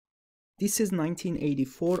This is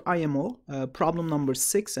 1984 IMO, problem number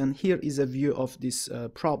 6, and here is a view of this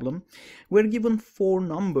problem. We're given 4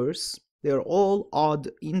 numbers. They're all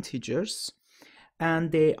odd integers,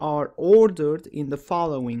 and they are ordered in the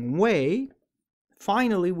following way.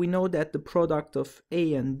 Finally, we know that the product of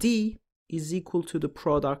A and D is equal to the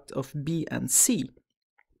product of B and C,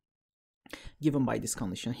 given by this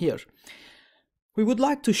condition here. We would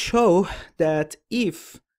like to show that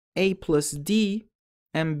if A plus D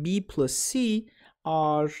and B plus C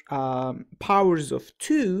are powers of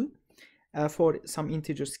 2 for some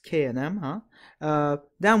integers k and m,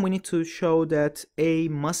 then we need to show that A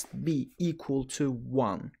must be equal to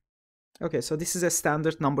 1. Okay, so this is a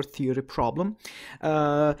standard number theory problem.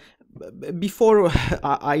 Before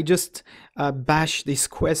I just bash this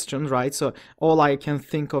question, right? So all I can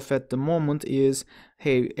think of at the moment is,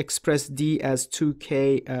 hey, express D as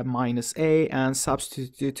 2k minus A and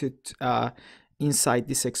substitute it inside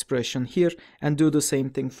this expression here and do the same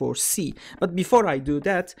thing for C. But before I do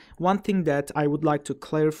that, one thing that I would like to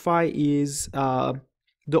clarify is the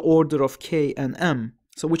order of K and M.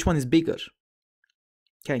 So which one is bigger?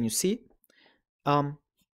 Can you see?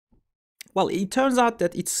 Well, it turns out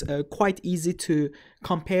that it's quite easy to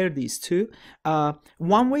compare these two.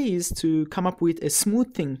 One way is to come up with a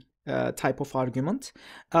smoothing type of argument.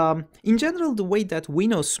 In general, the way that we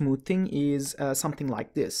know smoothing is something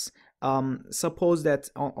like this. Suppose that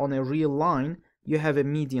on a real line, you have a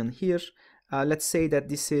median here. Let's say that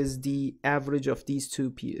this is the average of these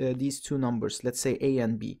two numbers, let's say A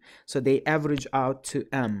and B. So they average out to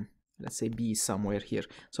M. Let's say B is somewhere here.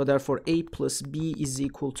 So therefore, A plus B is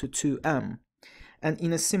equal to 2M. And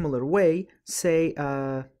in a similar way, say,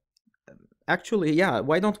 actually, yeah,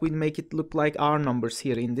 why don't we make it look like our numbers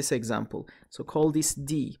here in this example? So call this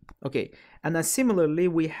D. Okay, and then similarly,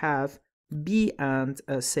 we have B and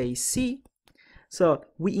say C. So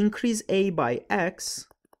we increase A by X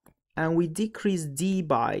and we decrease D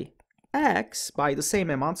by X by the same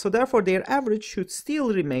amount. So therefore their average should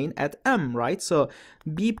still remain at M, right? So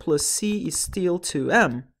B plus C is still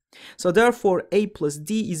 2M. So therefore A plus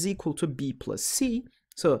D is equal to B plus C.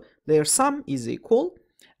 So their sum is equal.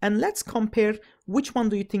 And let's compare which one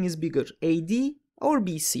do you think is bigger, AD or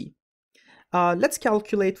BC? Let's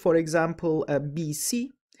calculate, for example,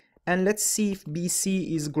 BC. And let's see if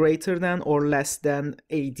BC is greater than or less than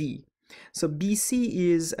AD. So BC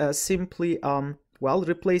is simply, well,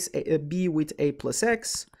 replace B with A plus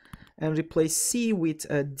X and replace C with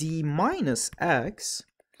D minus X.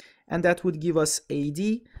 And that would give us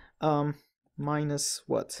AD minus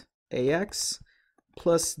what? AX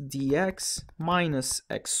plus DX minus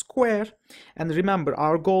X squared. And remember,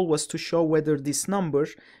 our goal was to show whether this number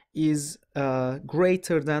is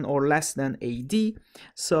greater than or less than AD.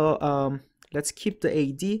 So let's keep the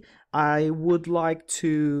AD. I would like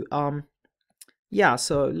to, yeah,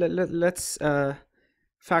 so let's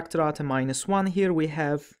factor out a minus 1 here. We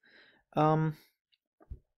have,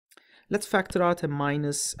 let's factor out a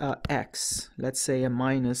minus X. Let's say a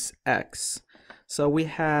minus X. So we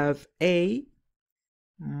have A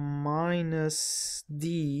minus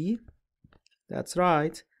D, that's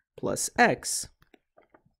right, plus X.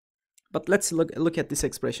 But let's look at this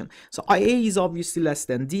expression. So IA is obviously less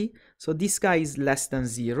than D, so this guy is less than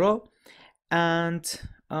 0, and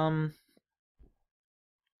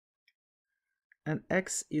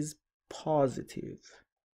X is positive.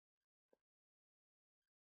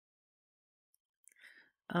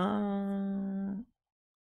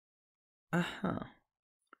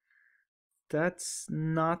 That's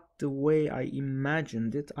not the way I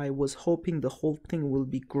imagined it. I was hoping the whole thing will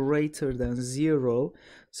be greater than 0,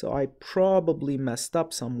 so I probably messed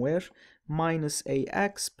up somewhere. Minus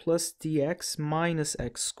AX plus DX minus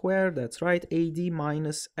X squared, that's right, AD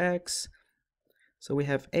minus X. So we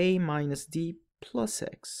have A minus D plus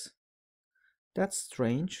X. That's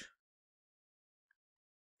strange.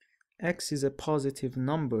 X is a positive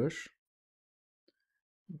number,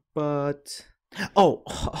 but oh,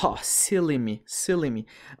 silly me.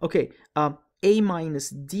 Okay, A minus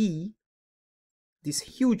D, this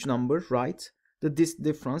huge number, right? This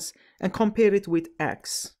difference, and compare it with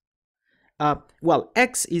X. Well,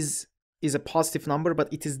 X is a positive number,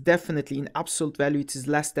 but it is definitely in absolute value, it is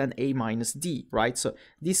less than A minus D, right? So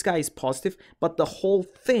this guy is positive, but the whole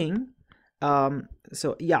thing,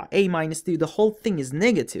 so yeah, A minus D, the whole thing is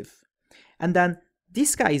negative. And then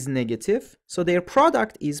this guy is negative, so their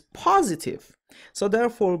product is positive. So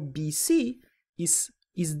therefore BC is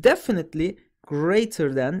definitely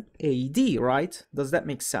greater than AD, right? Does that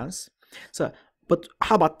make sense? So, but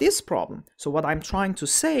how about this problem? So what I'm trying to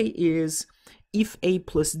say is, if A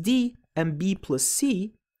plus D and B plus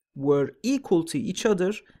C were equal to each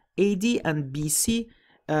other, AD and BC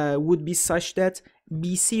would be such that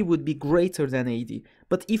BC would be greater than AD.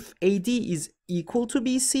 But if AD is equal to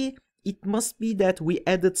BC, it must be that we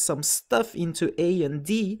added some stuff into A and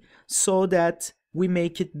D so that we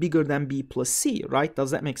make it bigger than B plus C, right?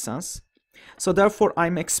 Does that make sense? So therefore,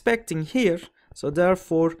 I'm expecting here, so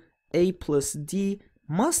therefore, A plus D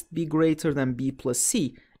must be greater than B plus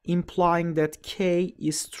C, implying that K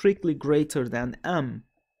is strictly greater than M.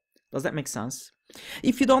 Does that make sense?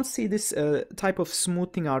 If you don't see this type of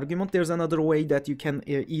smoothing argument, there's another way that you can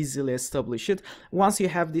easily establish it. Once you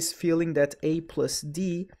have this feeling that A plus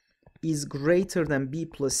D is greater than B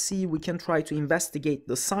plus C, we can try to investigate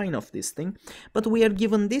the sign of this thing. But we are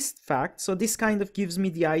given this fact, so this kind of gives me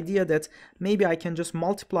the idea that maybe I can just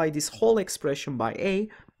multiply this whole expression by A,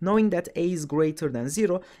 knowing that A is greater than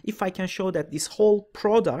 0. If I can show that this whole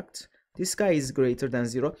product, this guy is greater than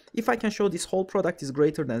 0. If I can show this whole product is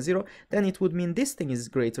greater than 0, then it would mean this thing is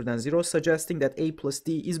greater than 0, suggesting that A plus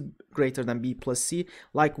D is greater than B plus C,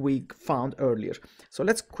 like we found earlier. So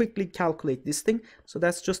let's quickly calculate this thing. So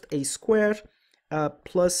that's just A square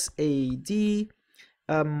plus AD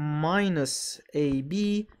minus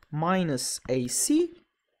AB minus AC.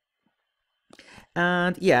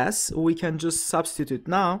 And yes, we can just substitute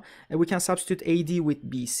now, and we can substitute AD with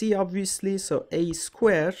BC, obviously. So A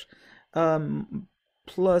square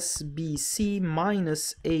plus BC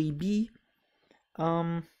minus AB.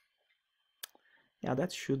 Yeah,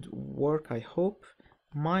 that should work, I hope.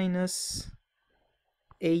 Minus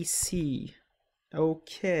AC.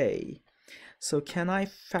 Okay. So can I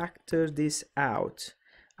factor this out?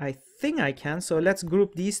 I think I can. So let's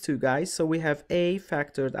group these two guys. So we have A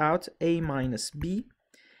factored out, A minus B.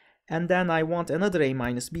 And then I want another A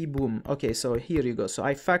minus B, boom. Okay, so here you go. So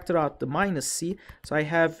I factor out the minus C. So I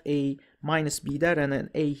have a minus B there and an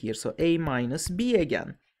A here. So A minus B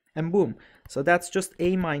again. And boom. So that's just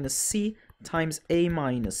A minus C times A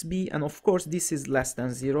minus B. And of course, this is less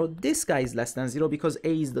than 0. This guy is less than 0 because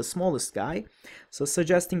A is the smallest guy. So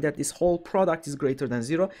suggesting that this whole product is greater than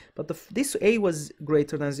 0. But this A was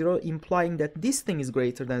greater than 0, implying that this thing is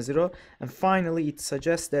greater than 0. And finally, it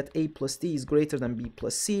suggests that A plus D is greater than B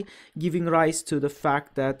plus C, giving rise to the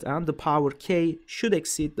fact that the power K should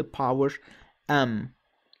exceed the power M.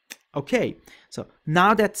 Okay, so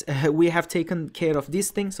now that we have taken care of this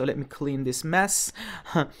thing, so let me clean this mess.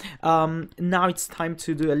 Now it's time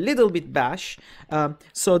to do a little bit bash.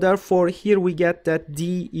 So therefore, here we get that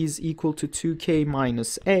D is equal to 2K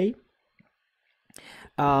minus A.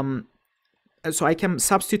 So I can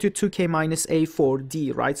substitute 2K minus A for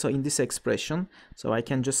D, right? So in this expression, so I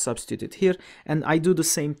can just substitute it here. And I do the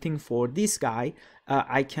same thing for this guy.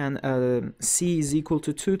 I can, C is equal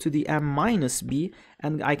to 2 to the M minus B,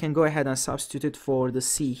 and I can go ahead and substitute for the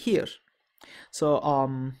C here. So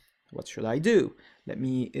what should I do? Let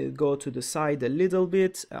me go to the side a little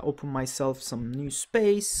bit, open myself some new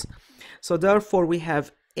space. So therefore we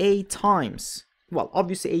have A times, well,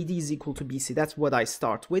 obviously AD is equal to BC. That's what I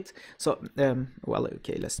start with. So, well,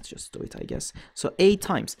 okay, let's just do it, I guess. So A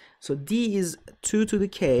times. So D is 2 to the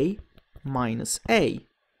K minus A.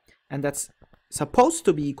 And that's supposed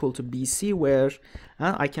to be equal to BC, where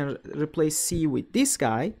I can replace C with this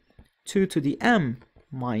guy, 2 to the M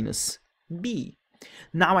minus B.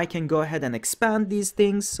 Now I can go ahead and expand these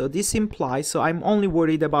things. So this implies, so I'm only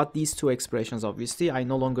worried about these two expressions, obviously. I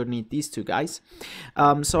no longer need these two guys.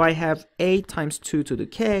 So I have A times 2 to the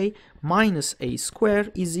K minus A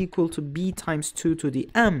square is equal to B times 2 to the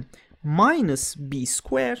M minus B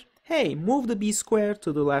square. Hey, move the B square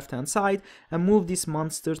to the left-hand side and move this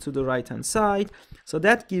monster to the right-hand side. So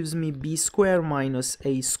that gives me B square minus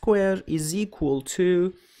A square is equal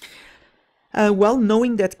to, well,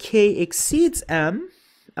 knowing that K exceeds M,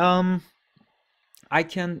 I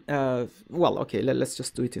can, well, okay, let's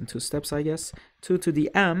just do it in 2 steps, I guess. 2 to the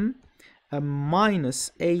M minus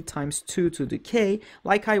A times 2 to the K.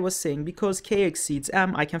 Like I was saying, because K exceeds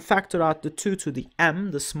M, I can factor out the 2 to the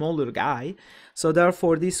M, the smaller guy. So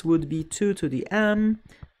therefore, this would be 2 to the M,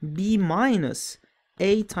 B minus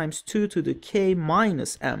A times 2 to the K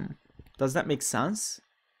minus M. Does that make sense?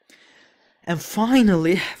 And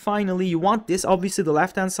finally, you want this. Obviously, the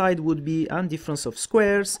left-hand side would be a difference of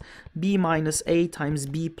squares. B minus A times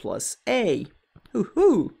B plus A.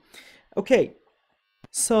 Hoo-hoo. Okay.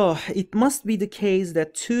 So it must be the case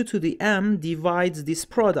that 2 to the M divides this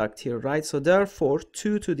product here, right? So therefore,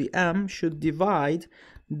 2 to the M should divide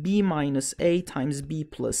B minus A times B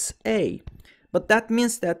plus A. But that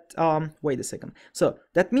means that, wait a second. So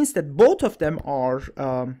that means that both of them are,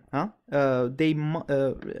 they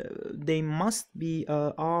must be,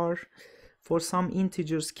 are for some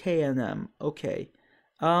integers K and M. Okay.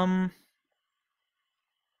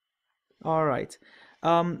 All right.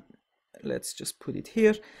 Let's just put it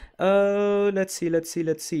here. Let's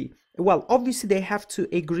see. Well, obviously they have to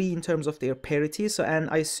agree in terms of their parity. So, and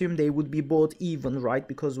I assume they would be both even, right?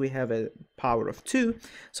 Because we have a power of 2.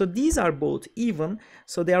 So these are both even.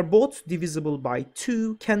 So they are both divisible by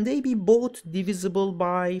 2. Can they be both divisible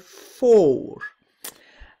by 4?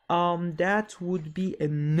 That would be a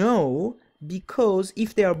no, because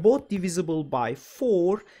if they are both divisible by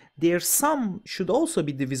 4, their sum should also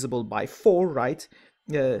be divisible by 4, right?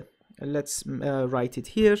 Let's write it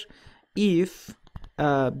here. If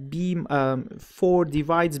 4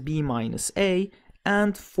 divides b minus a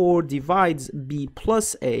and 4 divides b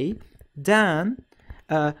plus a, then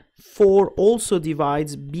 4 also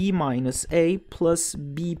divides b minus a plus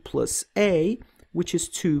b plus a, which is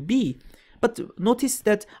 2b. But notice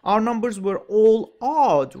that our numbers were all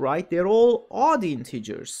odd, right? They're all odd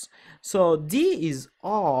integers. So D is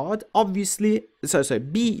odd, obviously, sorry,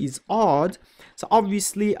 B is odd. So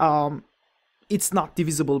obviously, it's not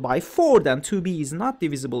divisible by 4, then 2b is not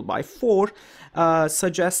divisible by 4,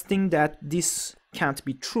 suggesting that this can't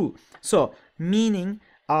be true. So, meaning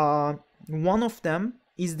one of them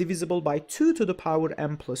is divisible by 2 to the power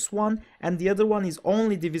m plus 1, and the other one is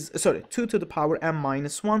only 2 to the power m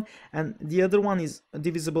minus 1, and the other one is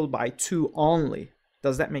divisible by 2 only.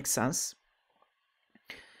 Does that make sense?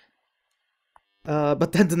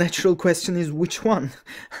 But then the natural question is which one?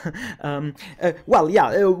 Well,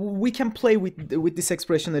 yeah, we can play with this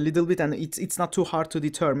expression a little bit, and it's not too hard to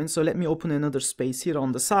determine. So let me open another space here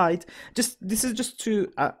on the side. This is just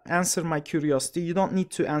to answer my curiosity. You don't need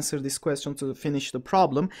to answer this question to finish the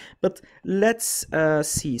problem, but let's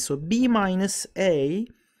see. So b minus a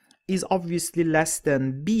is obviously less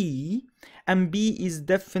than b, and b is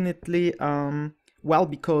definitely well,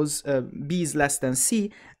 because b is less than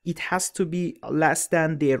c, it has to be less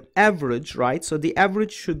than their average, right? So the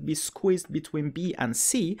average should be squeezed between b and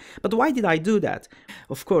c. But why did I do that?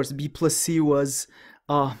 Of course, b plus c was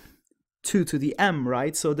 2 to the m,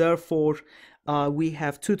 right? So therefore, we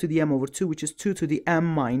have 2 to the m over 2, which is 2 to the m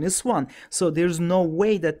minus 1. So there's no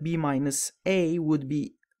way that b minus a would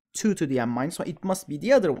be 2 to the m minus 1. It must be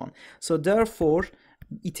the other one. So therefore,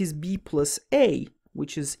 it is b plus a,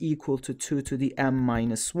 which is equal to 2 to the m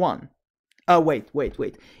minus 1. Wait.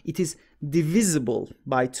 It is divisible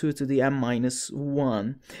by 2 to the m minus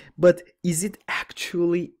 1. But is it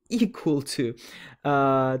actually equal to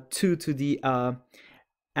 2 to the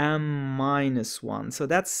m minus 1? So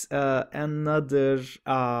that's another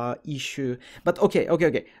issue. But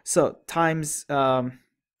okay. So times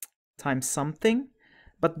something.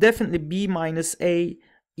 But definitely b minus a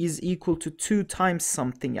is equal to 2 times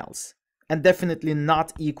something else. And definitely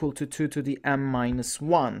not equal to 2 to the m minus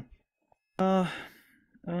 1.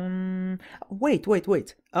 Wait.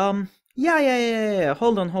 Yeah.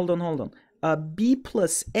 Hold on. B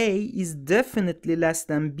plus A is definitely less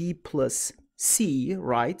than B plus C,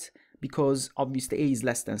 right? Because obviously A is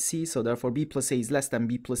less than C, so therefore B plus A is less than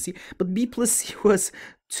B plus C. But B plus C was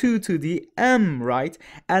 2 to the M, right?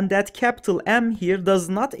 And that capital M here does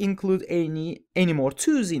not include any more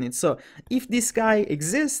 2's in it. So if this guy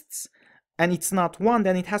exists, and it's not 1,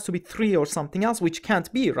 then it has to be 3 or something else, which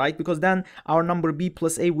can't be, right? Because then our number b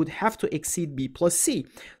plus a would have to exceed b plus c.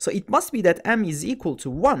 So it must be that m is equal to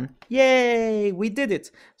 1. Yay, we did it.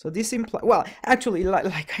 So this implies, well, actually,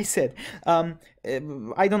 like I said, I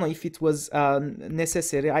don't know if it was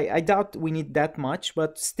necessary. I doubt we need that much,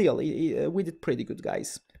 but still, we did pretty good,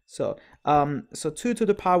 guys. So, 2 to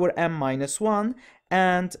the power m minus 1,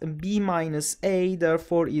 and b minus a,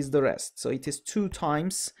 therefore, is the rest. So it is 2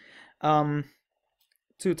 times the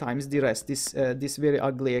rest, this very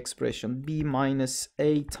ugly expression, b minus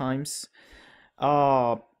a times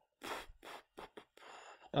 2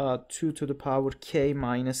 to the power k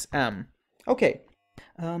minus m. Okay,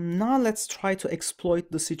 now let's try to exploit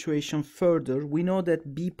the situation further. We know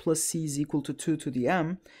that b plus c is equal to 2 to the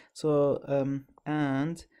m, so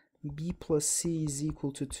and b plus c is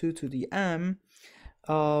equal to 2 to the m.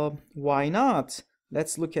 Why not?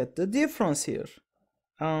 Let's look at the difference here.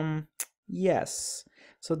 Yes,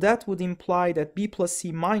 so that would imply that b plus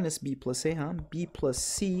c minus b plus a, b plus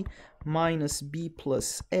c minus b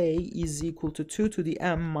plus a is equal to 2 to the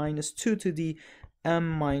m minus 2 to the m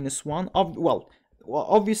minus 1. Well,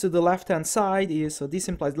 obviously the left-hand side is, so this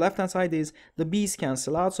implies the left-hand side is the b's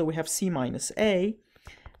cancel out, so we have c minus a,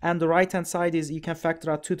 and the right-hand side is you can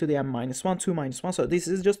factor out 2 to the m minus 1, 2 minus 1, so this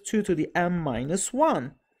is just 2 to the m minus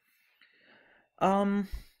 1.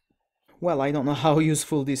 Well, I don't know how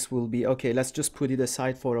useful this will be. Okay, let's just put it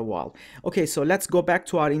aside for a while. Okay, so let's go back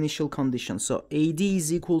to our initial condition. So AD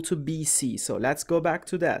is equal to BC. So let's go back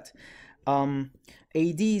to that.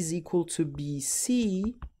 AD is equal to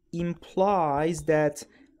BC implies that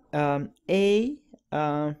A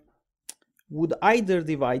would either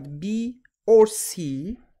divide B or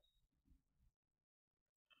C.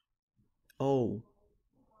 Oh,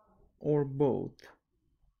 or both.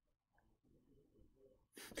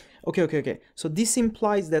 Okay. So this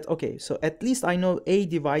implies that, okay, so at least I know A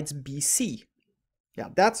divides BC. Yeah,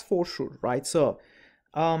 that's for sure, right? So,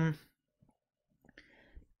 can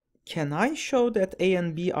I show that A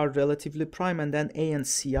and B are relatively prime and then A and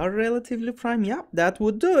C are relatively prime? Yeah, that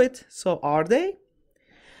would do it. So are they?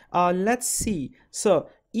 Let's see. So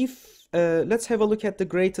if let's have a look at the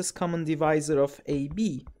greatest common divisor of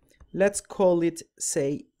AB. Let's call it,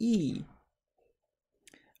 say, E.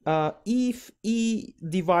 If E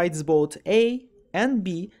divides both A and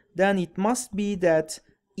B, then it must be that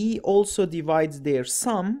E also divides their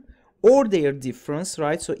sum or their difference,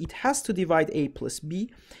 right? So it has to divide A plus B,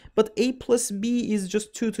 but A plus B is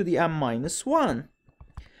just 2 to the m minus 1.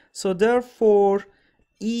 So therefore,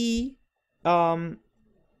 E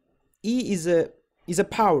is a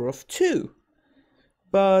power of 2.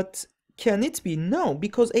 But can it be? No,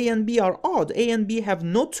 because A and B are odd. A and B have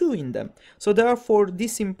no 2 in them. So therefore,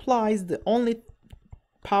 this implies the only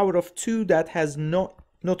power of 2 that has no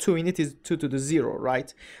 2 in it is 2 to the 0,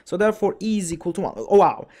 right? So therefore, E is equal to 1. Oh,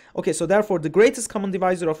 wow. Okay, so therefore, the greatest common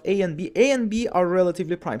divisor of A and B are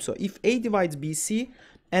relatively prime. So if A divides BC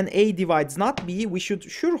and A divides not B, we should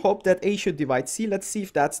sure hope that A should divide C. Let's see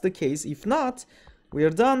if that's the case. If not,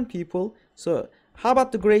 we're done, people. So how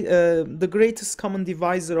about the greatest common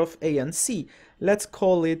divisor of A and C? Let's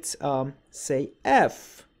call it, say,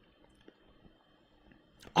 F.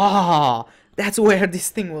 That's where this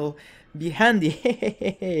thing will be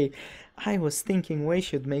handy. I was thinking we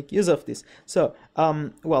should make use of this. So,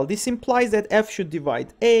 well, this implies that F should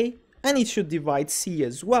divide A, and it should divide C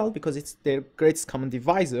as well, because it's their greatest common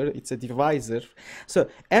divisor. It's a divisor. So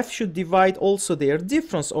F should divide also their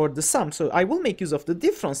difference or the sum. So I will make use of the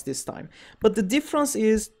difference this time. But the difference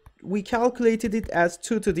is, we calculated it as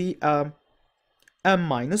 2 to the m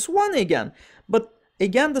minus 1 again. But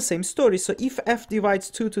again, the same story. So if F divides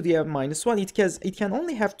 2 to the m minus 1, it can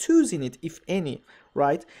only have 2's in it, if any,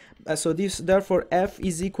 right? So therefore, F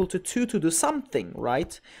is equal to 2 to the something,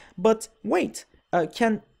 right? But wait,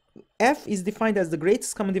 F is defined as the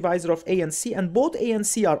greatest common divisor of A and C, and both A and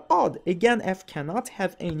C are odd. Again, F cannot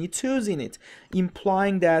have any 2's in it,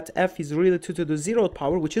 implying that F is really 2 to the 0th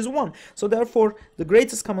power, which is 1. So therefore, the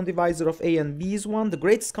greatest common divisor of A and B is 1, the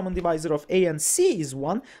greatest common divisor of A and C is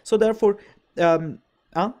 1. So therefore, so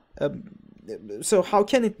how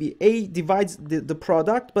can it be? A divides the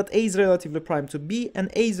product, but A is relatively prime to B, and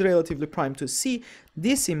A is relatively prime to C.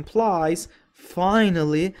 This implies,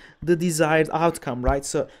 finally, the desired outcome, right?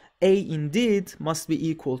 So A indeed must be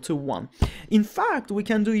equal to 1. In fact, we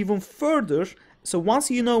can do even further. So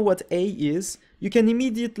once you know what A is, you can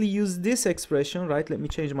immediately use this expression, right? Let me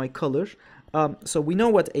change my color. So we know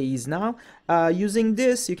what A is now. Using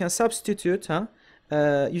this, you can substitute,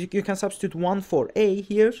 you can substitute 1 for A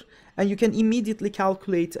here, and you can immediately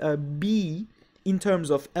calculate B in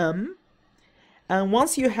terms of M. And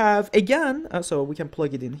once you have, again, so we can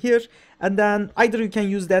plug it in here, and then either you can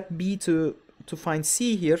use that B to find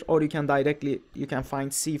C here, or you can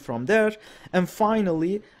find C from there. And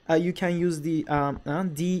finally, you can use the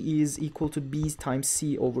D is equal to B times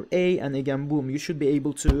C over A, and again, boom, you should be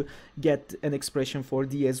able to get an expression for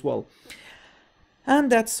D as well. And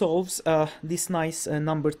that solves this nice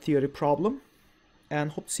number theory problem,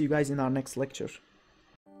 and hope to see you guys in our next lecture.